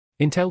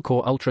Intel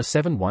Core Ultra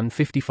 7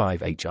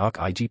 155H Arc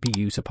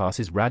iGPU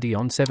surpasses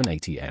Radeon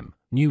 780M,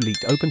 new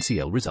leaked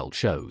OpenCL result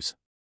shows.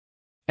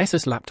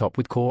 Asus laptop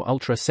with Core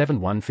Ultra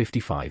 7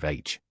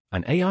 155H,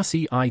 an ARC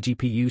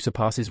iGPU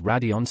surpasses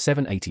Radeon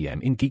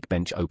 780M in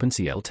Geekbench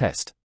OpenCL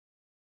test.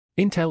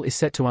 Intel is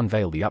set to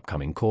unveil the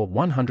upcoming Core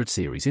 100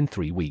 series in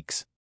 3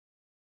 weeks.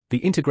 The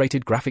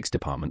integrated graphics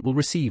department will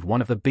receive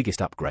one of the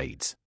biggest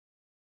upgrades.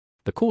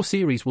 The Core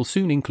series will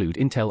soon include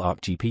Intel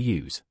Arc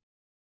GPUs.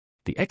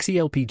 The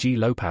XeLPG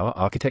low-power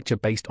architecture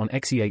based on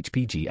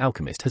XeHPG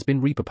Alchemist has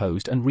been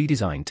repurposed and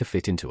redesigned to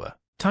fit into a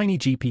tiny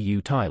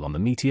GPU tile on the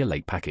Meteor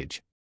Lake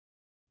package.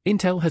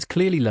 Intel has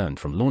clearly learned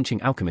from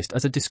launching Alchemist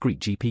as a discrete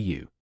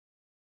GPU.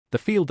 The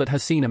field that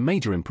has seen a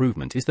major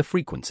improvement is the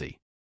frequency.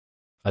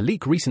 A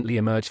leak recently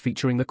emerged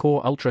featuring the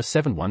Core Ultra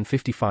 7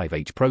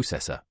 155H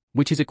processor,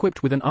 which is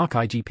equipped with an Arc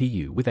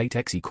iGPU with 8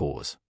 Xe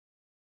cores.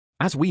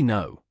 As we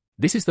know,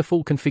 this is the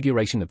full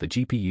configuration of the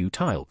GPU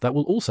tile that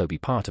will also be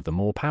part of the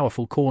more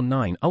powerful Core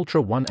 9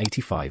 Ultra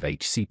 185H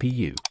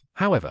CPU.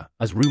 However,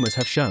 as rumors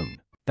have shown,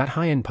 that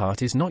high-end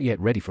part is not yet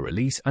ready for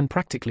release, and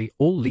practically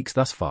all leaks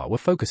thus far were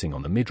focusing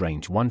on the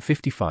mid-range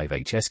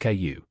 155H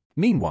SKU.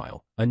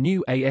 Meanwhile, a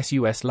new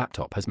ASUS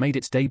laptop has made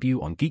its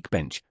debut on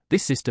Geekbench.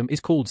 This system is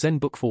called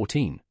ZenBook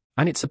 14,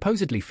 and it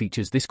supposedly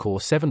features this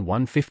Core 7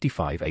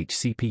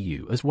 155H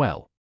CPU as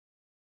well.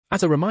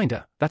 As a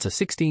reminder, that's a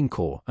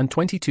 16-core and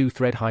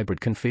 22-thread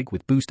hybrid config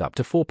with boost up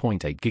to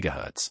 4.8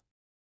 GHz.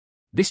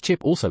 This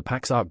chip also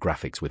packs Arc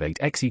graphics with 8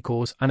 Xe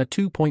cores and a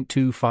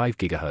 2.25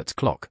 GHz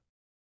clock.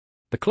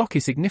 The clock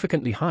is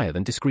significantly higher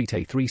than discrete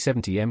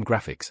A370M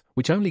graphics,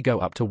 which only go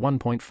up to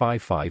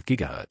 1.55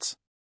 GHz.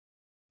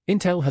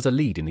 Intel has a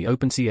lead in the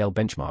OpenCL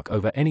benchmark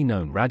over any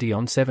known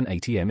Radeon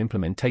 780M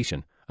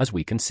implementation, as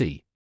we can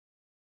see.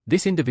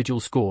 This individual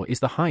score is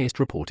the highest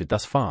reported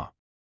thus far.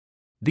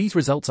 These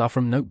results are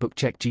from Notebook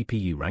Check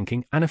GPU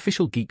ranking and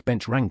official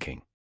Geekbench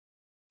ranking.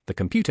 The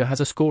computer has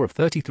a score of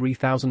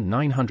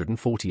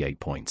 33,948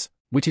 points,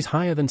 which is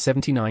higher than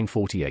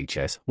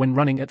 7940HS when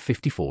running at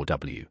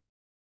 54W.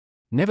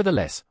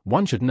 Nevertheless,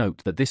 one should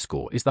note that this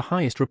score is the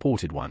highest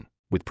reported one,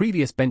 with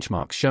previous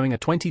benchmarks showing a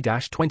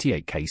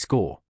 20-28K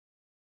score.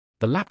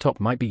 The laptop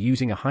might be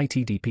using a high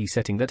TDP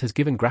setting that has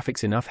given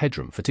graphics enough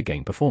headroom to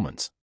gain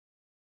performance.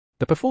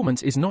 The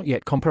performance is not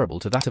yet comparable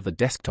to that of the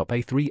desktop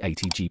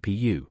A380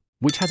 GPU,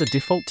 which has a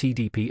default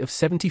TDP of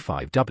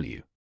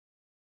 75W.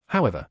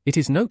 However, it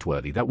is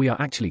noteworthy that we are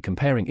actually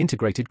comparing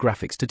integrated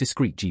graphics to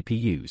discrete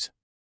GPUs.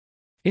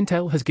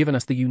 Intel has given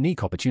us the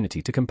unique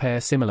opportunity to compare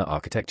similar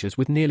architectures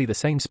with nearly the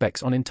same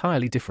specs on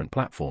entirely different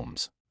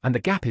platforms, and the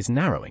gap is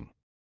narrowing.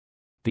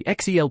 The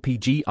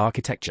XeLPG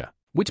architecture,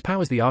 which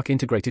powers the Arc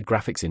integrated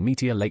graphics in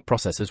Meteor Lake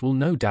processors, will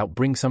no doubt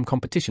bring some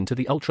competition to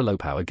the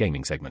ultra-low-power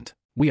gaming segment.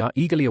 We are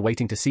eagerly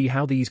awaiting to see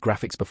how these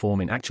graphics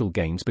perform in actual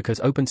games, because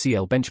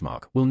OpenCL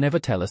benchmark will never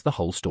tell us the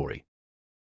whole story.